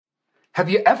Have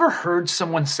you ever heard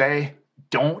someone say,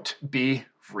 "Don't be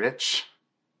rich"?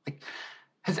 Like,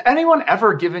 has anyone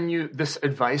ever given you this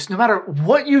advice? No matter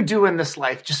what you do in this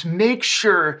life, just make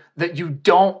sure that you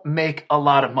don't make a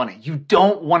lot of money. You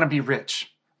don't want to be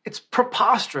rich. It's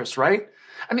preposterous, right?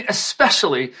 I mean,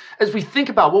 especially as we think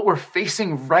about what we're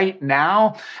facing right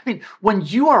now. I mean, when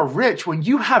you are rich, when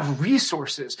you have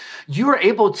resources, you are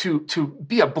able to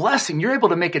be a blessing. You're able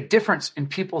to make a difference in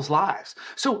people's lives.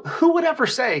 So who would ever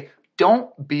say,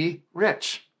 "Don't be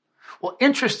rich"? Well,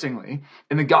 interestingly,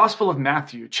 in the Gospel of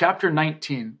Matthew, chapter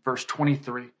 19, verse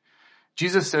 23,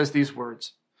 Jesus says these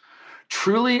words,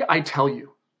 "Truly I tell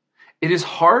you, it is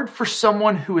hard for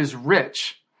someone who is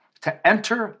rich to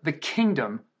enter the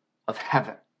kingdom of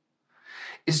heaven."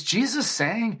 Is Jesus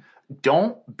saying,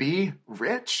 don't be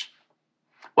rich?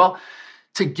 Well,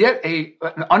 to get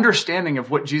an understanding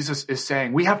of what Jesus is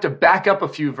saying, we have to back up a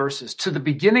few verses to the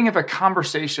beginning of a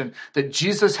conversation that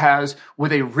Jesus has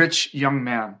with a rich young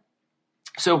man.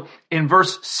 So in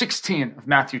verse 16 of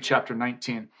Matthew chapter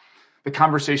 19, the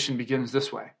conversation begins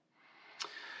this way.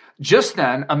 Just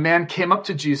then, a man came up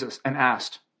to Jesus and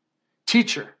asked,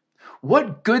 "Teacher,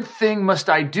 what good thing must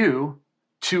I do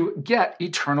to get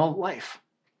eternal life?"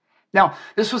 Now,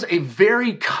 this was a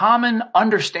very common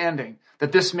understanding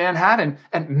that this man had,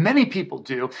 and many people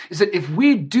do, is that if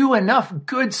we do enough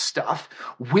good stuff,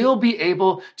 we'll be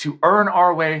able to earn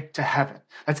our way to heaven.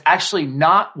 That's actually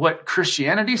not what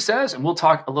Christianity says, and we'll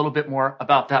talk a little bit more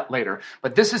about that later.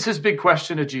 But this is his big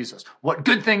question to Jesus. What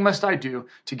good thing must I do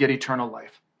to get eternal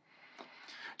life?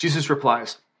 Jesus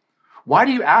replies, "Why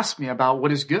do you ask me about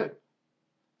what is good?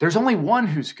 There's only one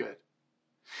who's good.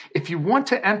 If you want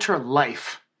to enter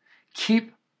life,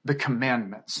 keep the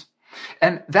commandments."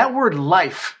 And that word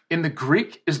life in the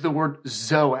Greek is the word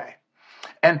zoe.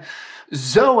 And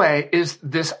zoe is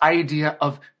this idea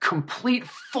of complete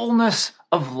fullness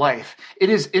of life. It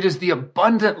is the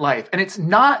abundant life. And it's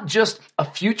not just a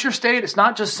future state. It's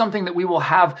not just something that we will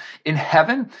have in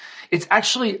heaven. It's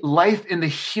actually life in the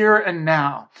here and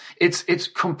now. It's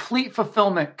complete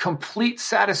fulfillment, complete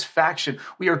satisfaction.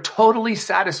 We are totally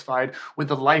satisfied with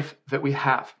the life that we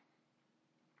have.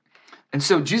 And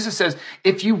so Jesus says,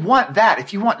 if you want that,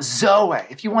 if you want Zoe,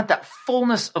 if you want that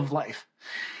fullness of life,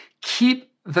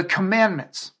 keep the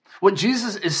commandments. What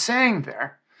Jesus is saying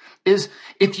there is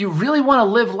if you really want to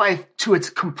live life to its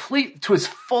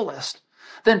fullest,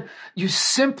 then you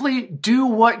simply do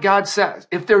what God says.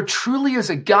 If there truly is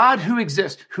a God who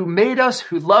exists, who made us,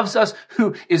 who loves us,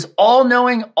 who is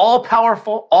all-knowing,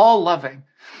 all-powerful, all-loving,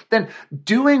 then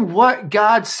doing what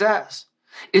God says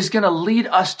is going to lead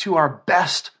us to our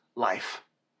best life.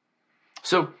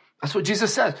 So that's what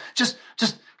Jesus says. Just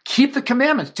keep the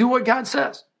commandments. Do what God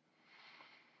says.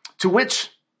 To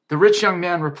which the rich young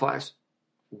man replies,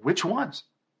 "Which ones?"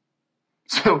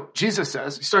 So Jesus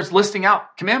says, he starts listing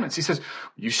out commandments. He says,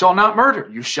 "You shall not murder.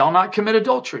 You shall not commit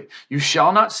adultery. You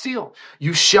shall not steal.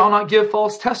 You shall not give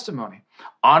false testimony.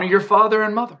 Honor your father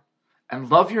and mother, and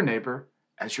love your neighbor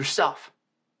as yourself."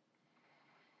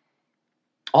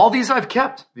 "All these I've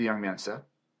kept," the young man said.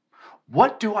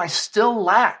 "What do I still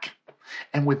lack?"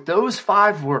 And with those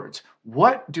 5 words,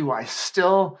 what do I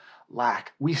still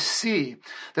lack? We see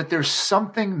that there's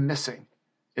something missing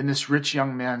in this rich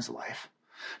young man's life.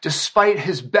 Despite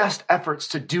his best efforts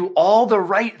to do all the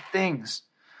right things,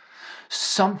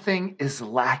 something is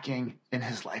lacking in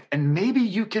his life. And maybe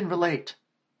you can relate.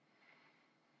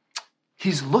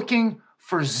 He's looking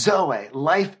for Zoe,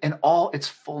 life in all its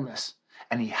fullness,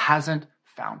 and he hasn't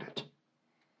found it.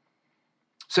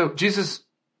 So Jesus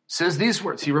says these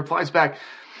words. He replies back,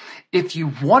 if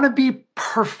you want to be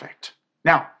perfect.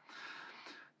 Now,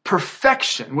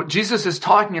 perfection, what Jesus is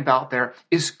talking about there,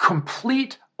 is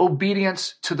complete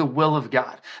obedience to the will of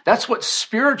God. That's what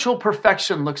spiritual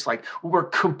perfection looks like. We're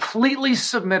completely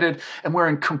submitted and we're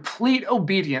in complete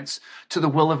obedience to the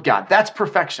will of God. That's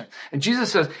perfection. And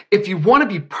Jesus says, if you want to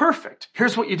be perfect,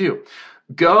 here's what you do.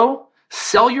 Go,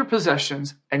 sell your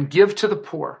possessions and give to the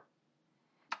poor,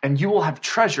 and you will have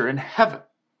treasure in heaven.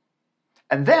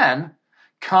 And then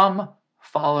come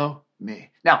follow me.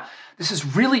 Now, this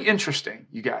is really interesting,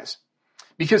 you guys,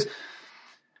 because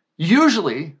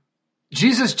usually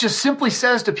Jesus just simply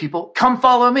says to people, come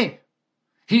follow me.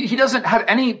 He doesn't have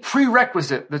any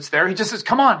prerequisite that's there. He just says,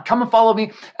 come on, come and follow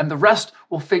me, and the rest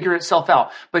will figure itself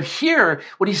out. But here,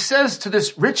 what he says to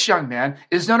this rich young man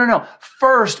is, no.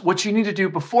 First, what you need to do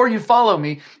before you follow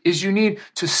me is you need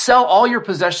to sell all your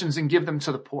possessions and give them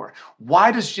to the poor.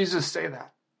 Why does Jesus say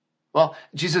that? Well,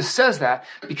 Jesus says that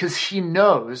because he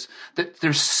knows that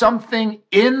there's something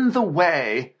in the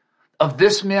way of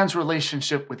this man's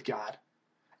relationship with God,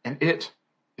 and it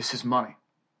is his money.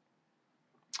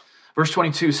 Verse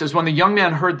 22 says, when the young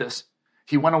man heard this,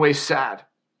 he went away sad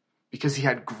because he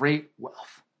had great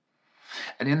wealth.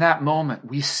 And in that moment,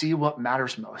 we see what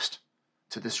matters most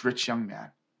to this rich young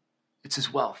man. It's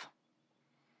his wealth.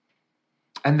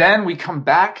 And then we come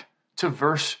back to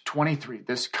verse 23,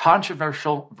 this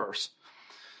controversial verse.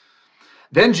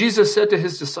 Then Jesus said to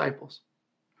his disciples,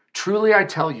 truly I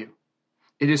tell you,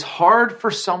 it is hard for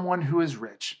someone who is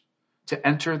rich to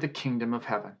enter the kingdom of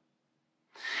heaven.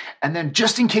 And then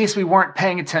just in case we weren't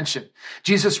paying attention,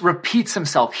 Jesus repeats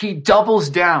himself. He doubles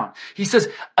down. He says,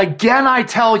 again, I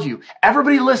tell you,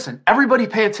 everybody listen, everybody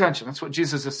pay attention. That's what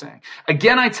Jesus is saying.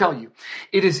 Again, I tell you,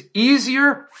 it is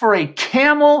easier for a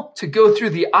camel to go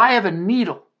through the eye of a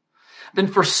needle than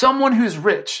for someone who's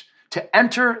rich to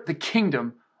enter the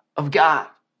kingdom of God.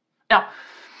 Now,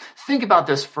 think about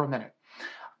this for a minute.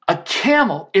 A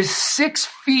camel is 6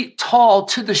 feet tall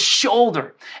to the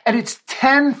shoulder, and it's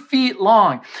 10 feet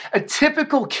long. A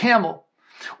typical camel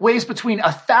weighs between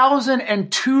 1,000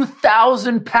 and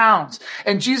 2,000 pounds.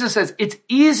 And Jesus says it's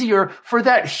easier for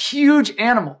that huge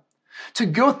animal to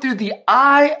go through the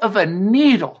eye of a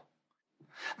needle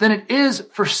than it is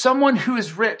for someone who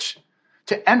is rich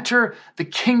to enter the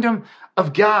kingdom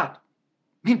of God.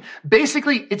 I mean,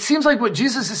 basically, it seems like what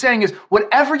Jesus is saying is,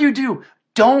 whatever you do,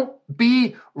 don't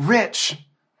be rich.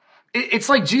 It's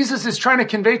like Jesus is trying to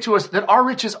convey to us that our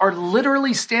riches are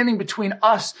literally standing between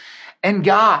us and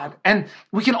God. And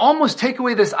we can almost take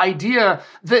away this idea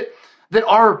that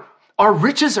our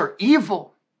riches are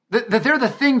evil, that they're the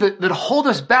thing that hold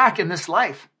us back in this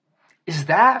life. Is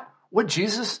that what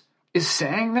Jesus is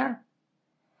saying there?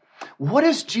 What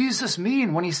does Jesus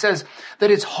mean when he says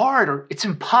that it's hard or it's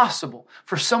impossible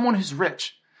for someone who's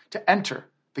rich to enter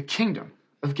the kingdom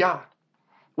of God?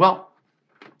 Well,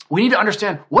 we need to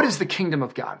understand, what is the kingdom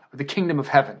of God, or the kingdom of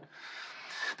heaven?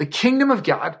 The kingdom of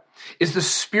God is the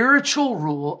spiritual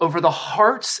rule over the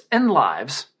hearts and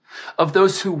lives of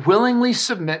those who willingly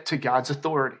submit to God's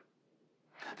authority.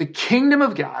 The kingdom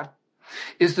of God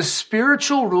is the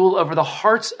spiritual rule over the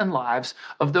hearts and lives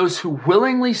of those who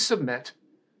willingly submit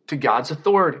to God's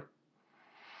authority.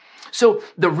 So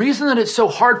the reason that it's so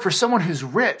hard for someone who's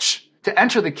rich to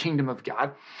enter the kingdom of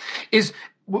God is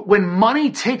when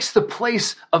money takes the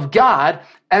place of God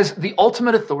as the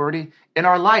ultimate authority in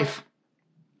our life.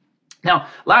 Now,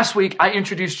 last week, I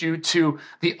introduced you to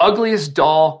the ugliest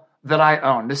doll that I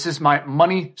own. This is my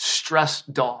money stress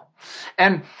doll.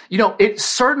 And, it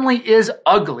certainly is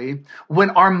ugly when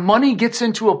our money gets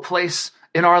into a place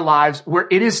in our lives where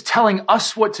it is telling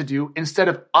us what to do instead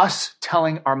of us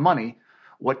telling our money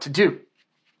what to do.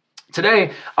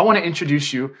 Today, I want to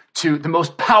introduce you to the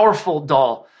most powerful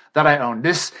doll that I own.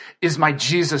 This is my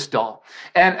Jesus doll.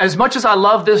 And as much as I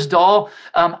love this doll,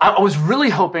 I was really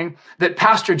hoping that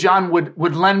Pastor John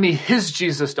would lend me his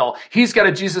Jesus doll. He's got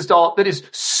a Jesus doll that is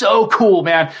so cool,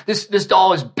 man. This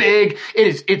doll is big.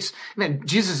 Man,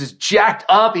 Jesus is jacked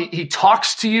up. He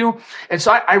talks to you. And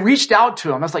so I reached out to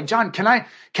him. I was like, John, can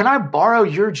I borrow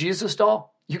your Jesus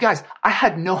doll? You guys, I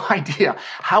had no idea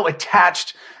how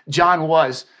attached John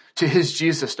was to his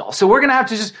Jesus doll. So we're going to have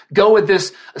to just go with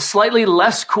this slightly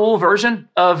less cool version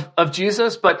of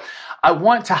Jesus, but I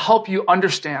want to help you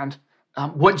understand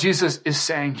what Jesus is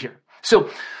saying here. So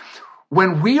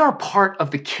when we are part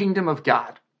of the kingdom of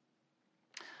God,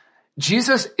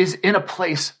 Jesus is in a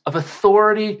place of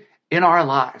authority in our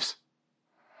lives.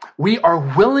 We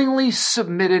are willingly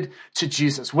submitted to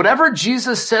Jesus. Whatever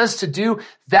Jesus says to do,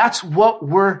 that's what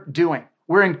we're doing.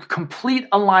 We're in complete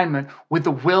alignment with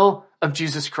the will of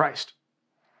Jesus Christ.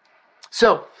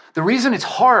 So the reason it's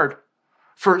hard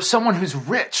for someone who's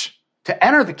rich to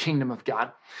enter the kingdom of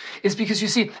God is because, you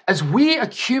see, as we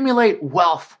accumulate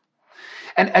wealth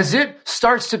and as it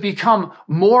starts to become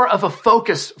more of a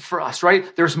focus for us,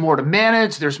 right? There's more to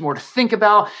manage. There's more to think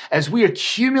about. As we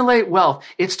accumulate wealth,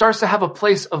 it starts to have a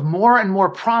place of more and more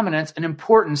prominence and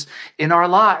importance in our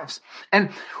lives. And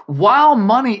while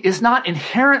money is not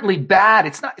inherently bad,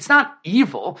 it's not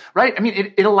evil, right? I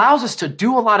mean, it allows us to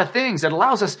do a lot of things. It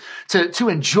allows us to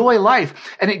enjoy life.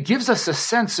 And it gives us a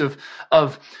sense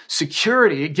of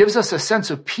security. It gives us a sense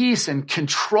of peace and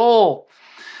control.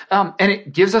 And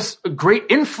it gives us a great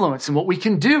influence in what we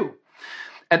can do.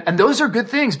 And those are good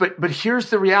things, but here's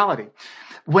the reality.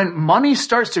 When money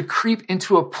starts to creep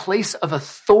into a place of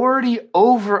authority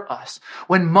over us,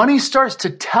 when money starts to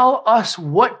tell us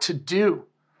what to do,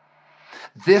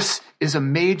 this is a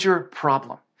major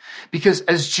problem. Because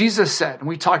as Jesus said, and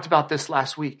we talked about this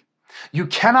last week, you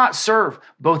cannot serve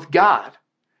both God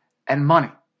and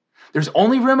money. There's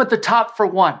only room at the top for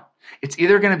one. It's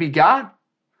either going to be God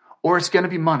or it's going to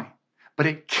be money, but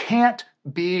it can't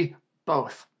be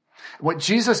both. What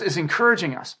Jesus is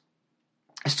encouraging us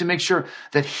is to make sure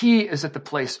that he is at the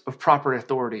place of proper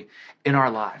authority in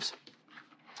our lives.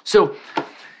 So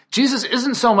Jesus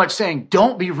isn't so much saying,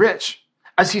 don't be rich,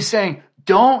 as he's saying,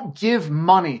 don't give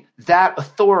money that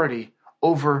authority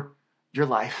over your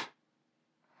life.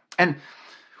 And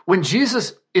when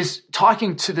Jesus is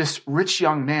talking to this rich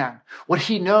young man, what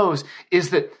he knows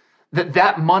is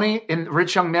that money in the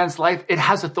rich young man's life, it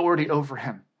has authority over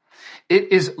him.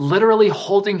 It is literally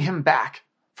holding him back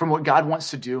from what God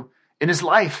wants to do in his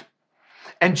life.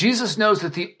 And Jesus knows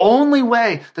that the only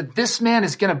way that this man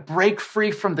is going to break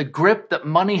free from the grip that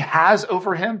money has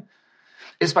over him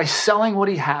is by selling what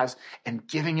he has and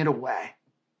giving it away.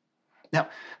 Now,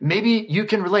 maybe you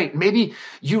can relate. Maybe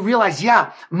you realize,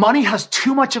 money has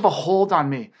too much of a hold on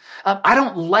me. I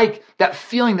don't like that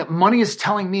feeling that money is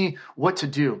telling me what to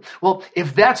do. Well,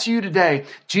 if that's you today,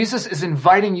 Jesus is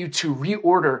inviting you to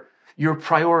reorder your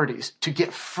priorities, to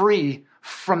get free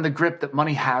from the grip that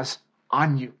money has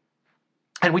on you.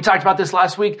 And we talked about this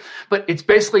last week, but it's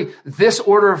basically this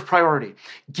order of priority.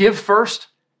 Give first,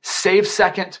 save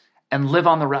second, and live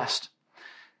on the rest.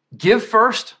 Give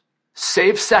first,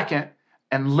 save second,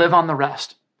 and live on the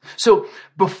rest. So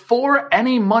before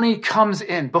any money comes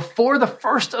in, before the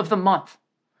first of the month,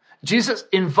 Jesus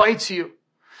invites you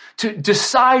to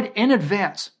decide in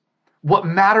advance what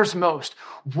matters most.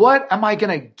 What am I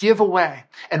going to give away?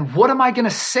 And what am I going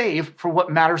to save for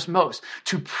what matters most?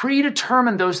 To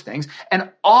predetermine those things and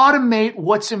automate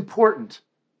what's important.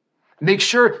 Make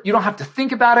sure you don't have to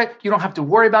think about it. You don't have to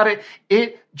worry about it.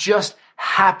 It just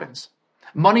happens.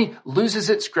 Money loses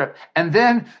its grip, and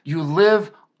then you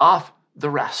live off the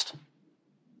rest.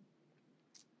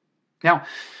 Now,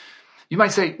 you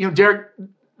might say, Derek,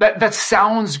 that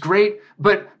sounds great,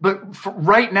 but for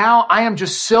right now, I am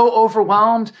just so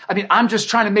overwhelmed. I'm just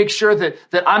trying to make sure that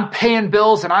I'm paying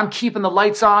bills and I'm keeping the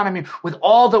lights on. With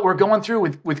all that we're going through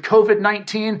with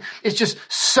COVID-19, it's just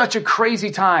such a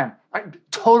crazy time. I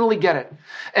totally get it.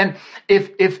 And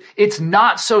if it's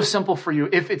not so simple for you,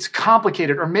 if it's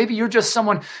complicated, or maybe you're just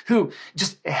someone who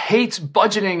just hates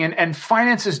budgeting and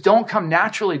finances don't come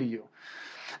naturally to you,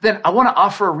 then I want to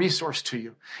offer a resource to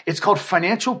you. It's called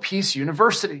Financial Peace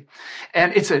University.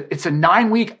 And it's a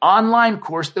 9-week online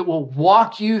course that will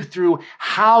walk you through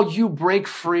how you break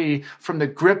free from the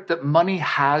grip that money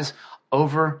has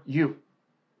over you.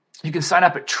 You can sign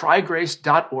up at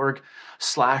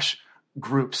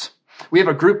trygrace.org/groups. We have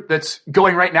a group that's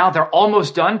going right now. They're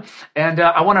almost done. And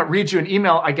I want to read you an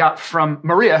email I got from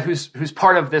Maria, who's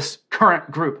part of this current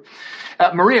group.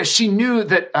 Maria, she knew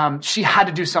that she had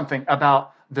to do something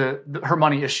about her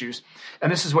money issues.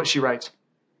 And this is what she writes.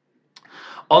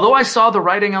 Although I saw the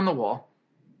writing on the wall,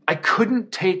 I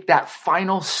couldn't take that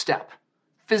final step,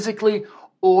 physically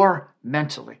or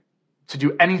mentally, to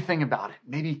do anything about it.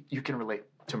 Maybe you can relate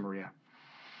to Maria.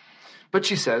 But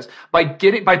she says, by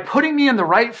putting me in the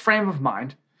right frame of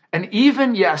mind, and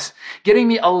even, getting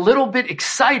me a little bit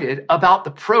excited about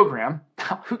the program.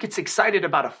 Who gets excited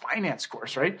about a finance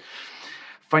course, right?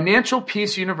 Financial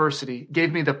Peace University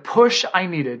gave me the push I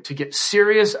needed to get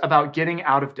serious about getting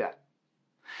out of debt.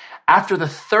 After the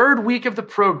 3rd week of the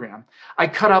program, I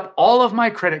cut up all of my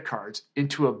credit cards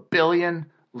into 1 billion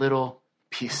little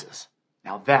pieces.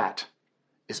 Now that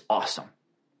is awesome.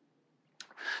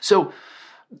 So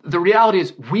the reality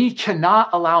is we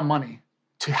cannot allow money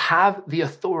to have the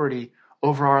authority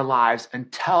over our lives and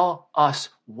tell us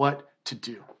what to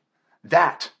do.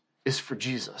 That is for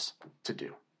Jesus to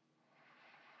do.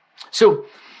 So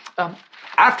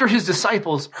after his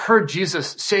disciples heard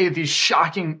Jesus say these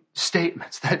shocking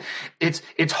statements that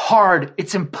it's hard,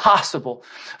 it's impossible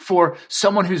for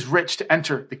someone who's rich to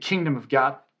enter the kingdom of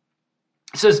God,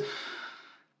 it says,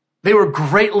 they were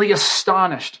greatly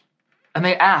astonished and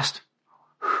they asked,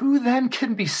 who then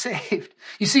can be saved?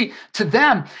 You see, to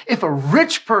them, if a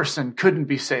rich person couldn't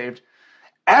be saved,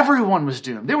 everyone was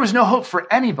doomed. There was no hope for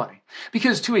anybody.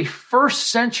 Because to a first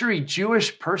century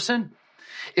Jewish person,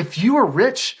 if you were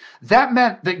rich, that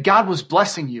meant that God was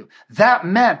blessing you. That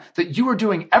meant that you were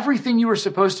doing everything you were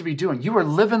supposed to be doing. You were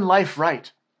living life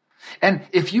right. And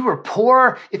if you were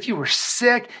poor, if you were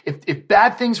sick, if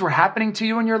bad things were happening to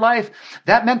you in your life,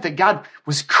 that meant that God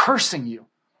was cursing you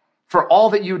for all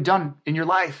that you had done in your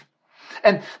life.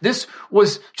 And this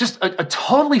was just a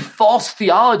totally false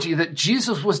theology that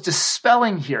Jesus was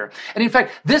dispelling here. And in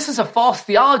fact, this is a false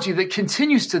theology that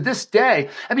continues to this day.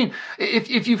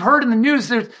 If you've heard in the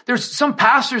news, there's some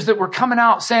pastors that were coming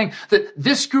out saying that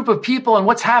this group of people and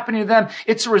what's happening to them,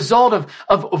 it's a result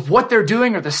of what they're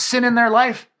doing or the sin in their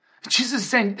life. Jesus is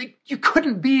saying you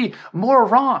couldn't be more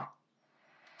wrong.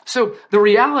 So the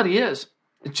reality is,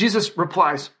 Jesus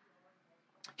replies,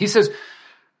 he says,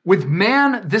 With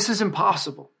man, this is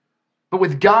impossible, but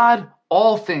with God,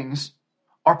 all things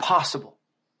are possible.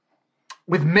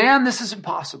 With man, this is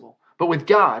impossible, but with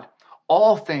God,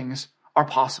 all things are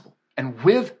possible. And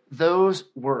with those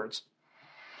words,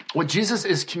 what Jesus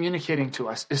is communicating to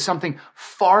us is something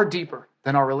far deeper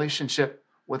than our relationship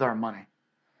with our money.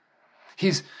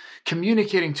 He's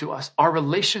communicating to us our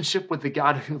relationship with the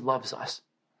God who loves us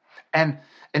and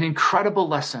an incredible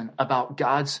lesson about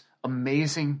God's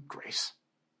amazing grace.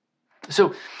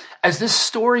 So as this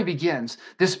story begins,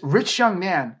 this rich young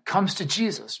man comes to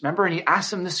Jesus, remember, and he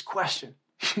asks him this question.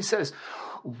 He says,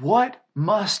 "What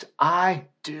must I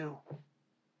do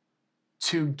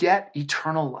to get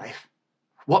eternal life?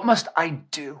 What must I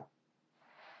do?"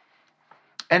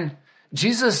 And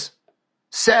Jesus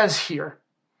says here,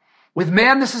 with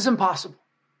man, this is impossible.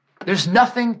 There's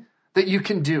nothing that you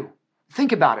can do.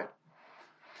 Think about it.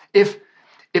 If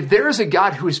there is a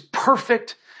God who is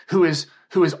perfect, who is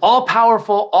all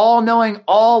powerful, all knowing,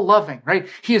 all loving, right?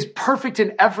 He is perfect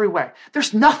in every way.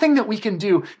 There's nothing that we can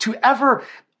do to ever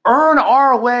earn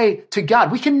our way to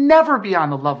God. We can never be on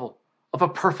the level of a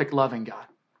perfect, loving God.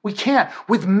 We can't.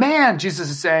 With man, Jesus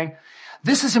is saying,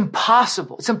 this is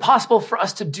impossible. It's impossible for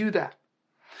us to do that.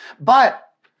 But,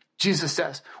 Jesus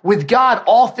says, with God,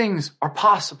 all things are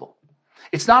possible.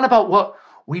 It's not about what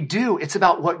we do. It's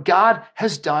about what God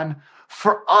has done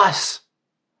for us.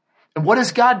 And what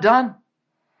has God done?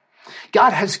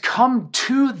 God has come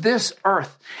to this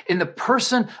earth in the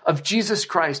person of Jesus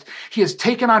Christ. He has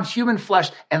taken on human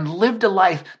flesh and lived a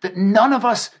life that none of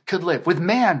us could live. With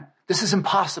man, this is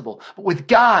impossible. But with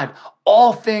God,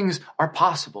 all things are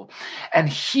possible. And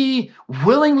he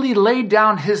willingly laid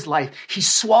down his life. He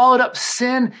swallowed up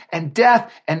sin and death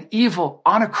and evil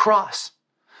on a cross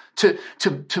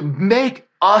to make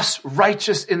us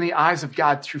righteous in the eyes of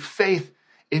God through faith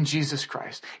in Jesus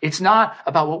Christ. It's not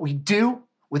about what we do.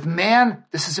 With man,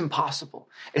 this is impossible.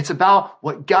 It's about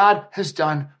what God has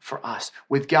done for us.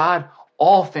 With God,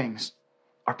 all things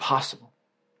are possible.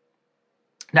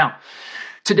 Now,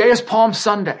 today is Palm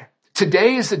Sunday.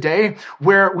 Today is the day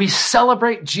where we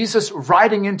celebrate Jesus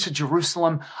riding into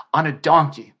Jerusalem on a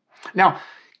donkey. Now,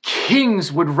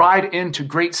 kings would ride into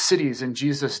great cities in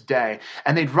Jesus' day,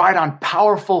 and they'd ride on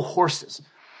powerful horses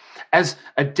as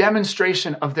a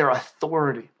demonstration of their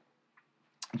authority.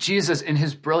 Jesus, in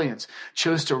his brilliance,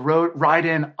 chose to ride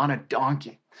in on a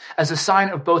donkey as a sign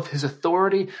of both his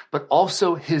authority, but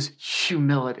also his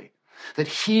humility, that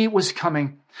he was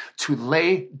coming to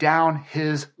lay down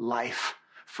his life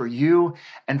for you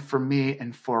and for me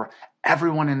and for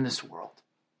everyone in this world.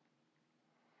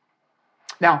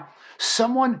 Now,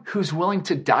 someone who's willing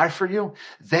to die for you,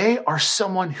 they are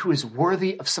someone who is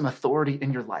worthy of some authority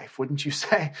in your life, wouldn't you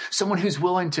say? Someone who's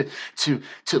willing to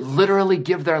literally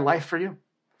give their life for you.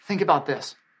 Think about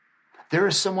this. There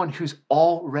is someone who's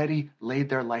already laid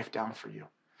their life down for you.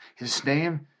 His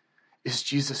name is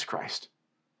Jesus Christ.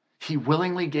 He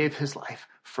willingly gave his life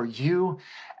for you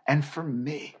and for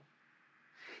me.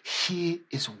 He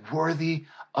is worthy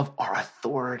of our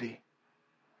authority.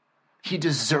 He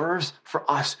deserves for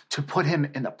us to put him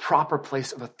in the proper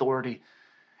place of authority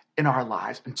in our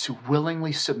lives and to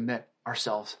willingly submit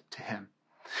ourselves to him.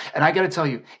 And I got to tell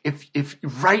you, if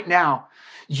right now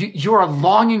you are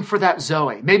longing for that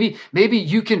Zoe, maybe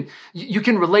you can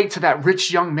relate to that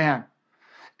rich young man.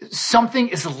 Something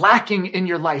is lacking in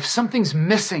your life. Something's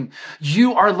missing.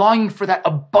 You are longing for that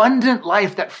abundant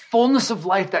life, that fullness of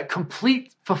life, that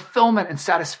complete fulfillment and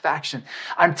satisfaction.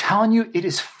 I'm telling you, it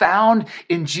is found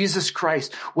in Jesus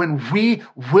Christ. When we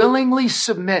willingly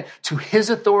submit to his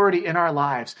authority in our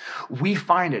lives, we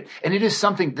find it. And it is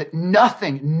something that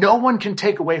no one can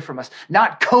take away from us.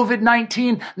 Not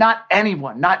COVID-19, not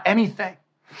anyone, not anything.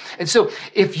 And so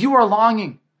if you are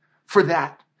longing for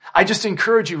that, I just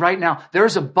encourage you right now,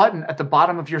 there's a button at the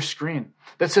bottom of your screen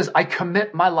that says, I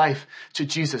commit my life to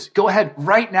Jesus. Go ahead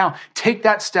right now, take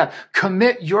that step.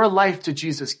 Commit your life to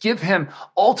Jesus. Give him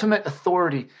ultimate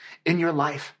authority in your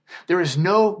life. There is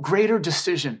no greater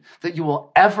decision that you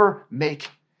will ever make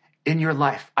in your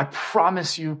life. I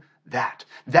promise you that.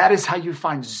 That is how you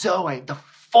find Zoe, the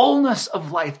fullness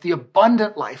of life, the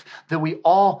abundant life that we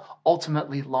all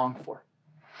ultimately long for.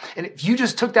 And if you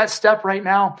just took that step right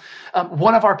now,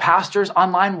 one of our pastors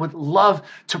online would love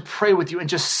to pray with you and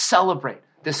just celebrate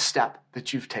this step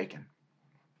that you've taken.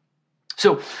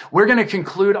 So we're going to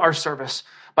conclude our service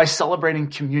by celebrating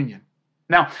communion.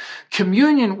 Now,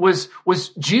 communion was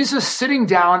Jesus sitting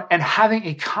down and having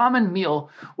a common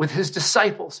meal with his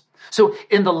disciples. So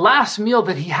in the last meal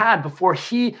that he had before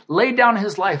he laid down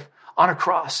his life on a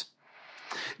cross,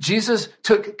 Jesus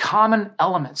took common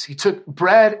elements. He took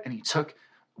bread and he took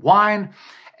wine,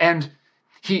 and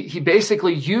he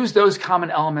basically used those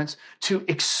common elements to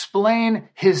explain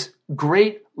his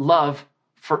great love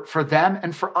for them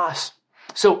and for us.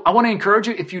 So I want to encourage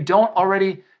you, if you don't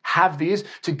already have these,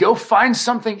 to go find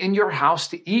something in your house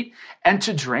to eat and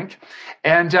to drink.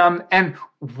 And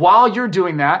while you're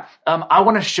doing that, I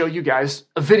want to show you guys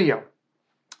a video.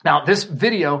 Now, this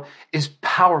video is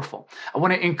powerful. I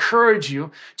want to encourage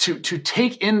you to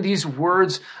take in these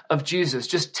words of Jesus.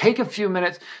 Just take a few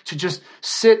minutes to just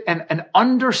sit and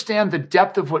understand the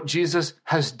depth of what Jesus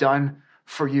has done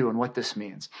for you and what this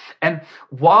means. And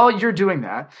while you're doing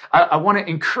that, I want to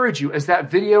encourage you, as that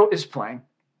video is playing,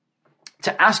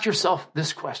 to ask yourself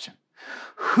this question: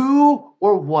 who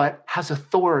or what has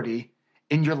authority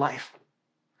in your life?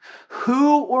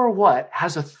 Who or what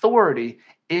has authority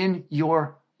in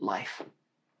your life?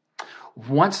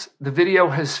 Once the video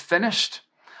has finished,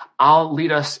 I'll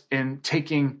lead us in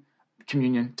taking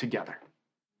communion together.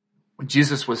 When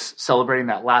Jesus was celebrating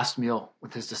that last meal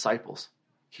with his disciples,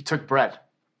 he took bread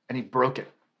and he broke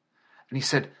it. And he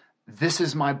said, "This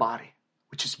is my body,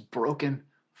 which is broken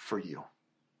for you.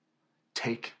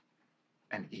 Take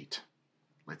and eat."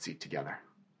 Let's eat together.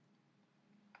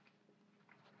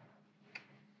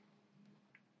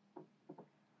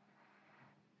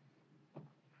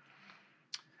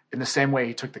 In the same way,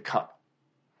 he took the cup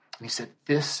and he said,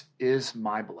 "This is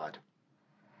my blood,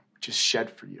 which is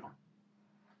shed for you.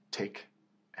 Take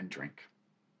and drink."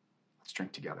 Let's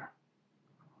drink together.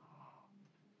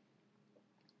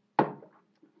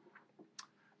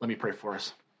 Let me pray for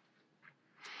us.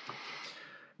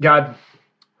 God,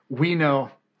 we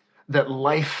know that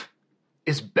life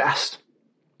is best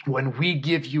when we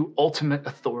give you ultimate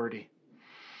authority.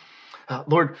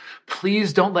 Lord,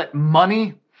 please don't let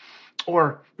money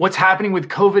or what's happening with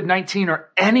COVID-19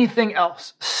 or anything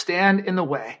else stand in the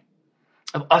way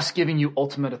of us giving you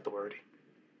ultimate authority.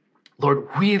 Lord,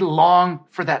 we long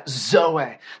for that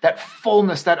Zoe, that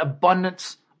fullness, that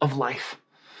abundance of life.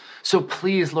 So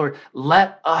please, Lord,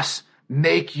 let us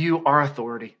make you our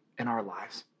authority in our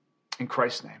lives. In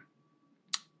Christ's name,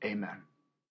 amen.